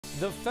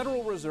The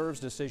Federal Reserve's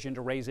decision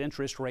to raise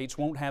interest rates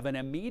won't have an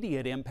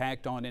immediate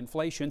impact on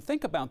inflation.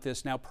 Think about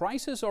this now.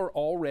 Prices are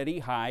already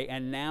high,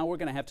 and now we're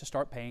going to have to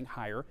start paying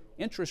higher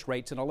interest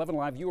rates. An 11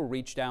 Live viewer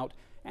reached out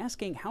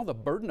asking how the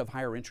burden of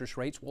higher interest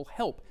rates will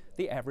help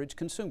the average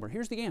consumer.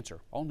 Here's the answer,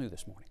 all new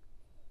this morning.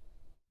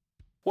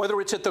 Whether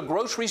it's at the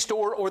grocery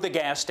store or the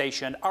gas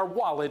station, our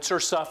wallets are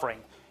suffering.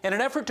 In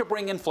an effort to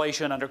bring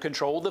inflation under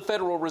control, the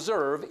Federal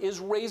Reserve is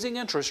raising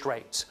interest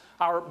rates.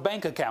 Our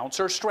bank accounts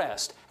are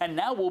stressed, and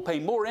now we'll pay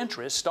more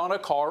interest on a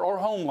car or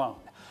home loan.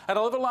 An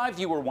 11 Live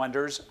viewer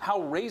wonders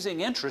how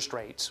raising interest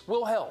rates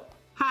will help.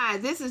 Hi,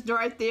 this is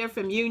Dorothea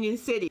from Union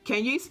City.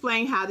 Can you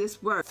explain how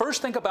this works?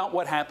 First, think about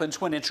what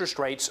happens when interest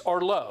rates are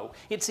low.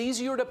 It's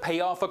easier to pay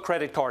off a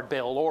credit card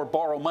bill or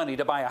borrow money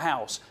to buy a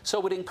house,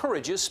 so it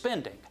encourages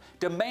spending.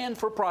 Demand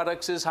for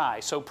products is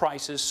high, so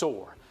prices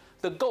soar.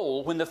 The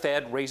goal when the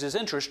Fed raises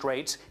interest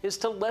rates is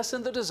to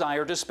lessen the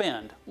desire to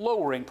spend,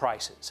 lowering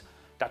prices.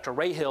 Dr.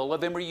 Ray Hill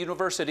of Emory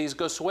University's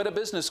Goizueta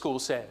Business School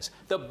says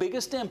the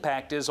biggest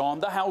impact is on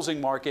the housing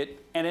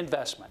market and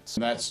investments.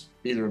 And that's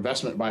either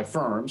investment by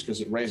firms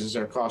because it raises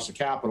their cost of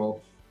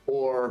capital,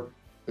 or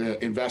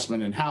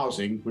investment in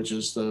housing, which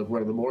is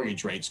where the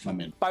mortgage rates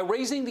come in. By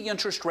raising the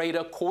interest rate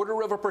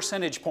 1/4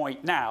 percentage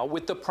point now,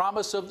 with the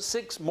promise of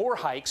 6 more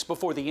hikes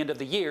before the end of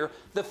the year,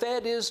 the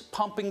Fed is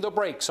pumping the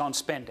brakes on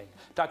spending.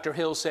 Dr.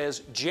 Hill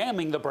says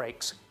jamming the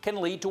brakes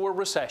can lead to a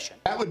recession.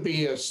 That would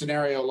be a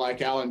scenario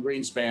like Alan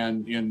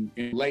Greenspan in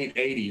late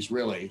 80s,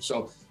 really.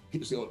 So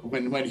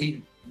when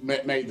he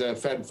made the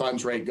Fed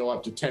funds rate go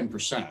up to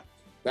 10%.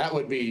 That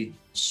would be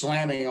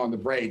slamming on the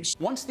brakes.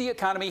 Once the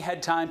economy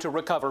had time to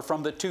recover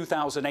from the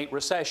 2008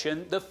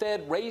 recession, the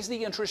Fed raised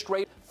the interest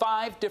rate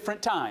 5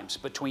 different times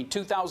between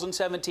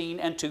 2017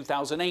 and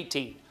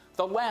 2018,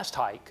 the last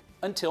hike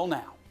until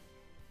now.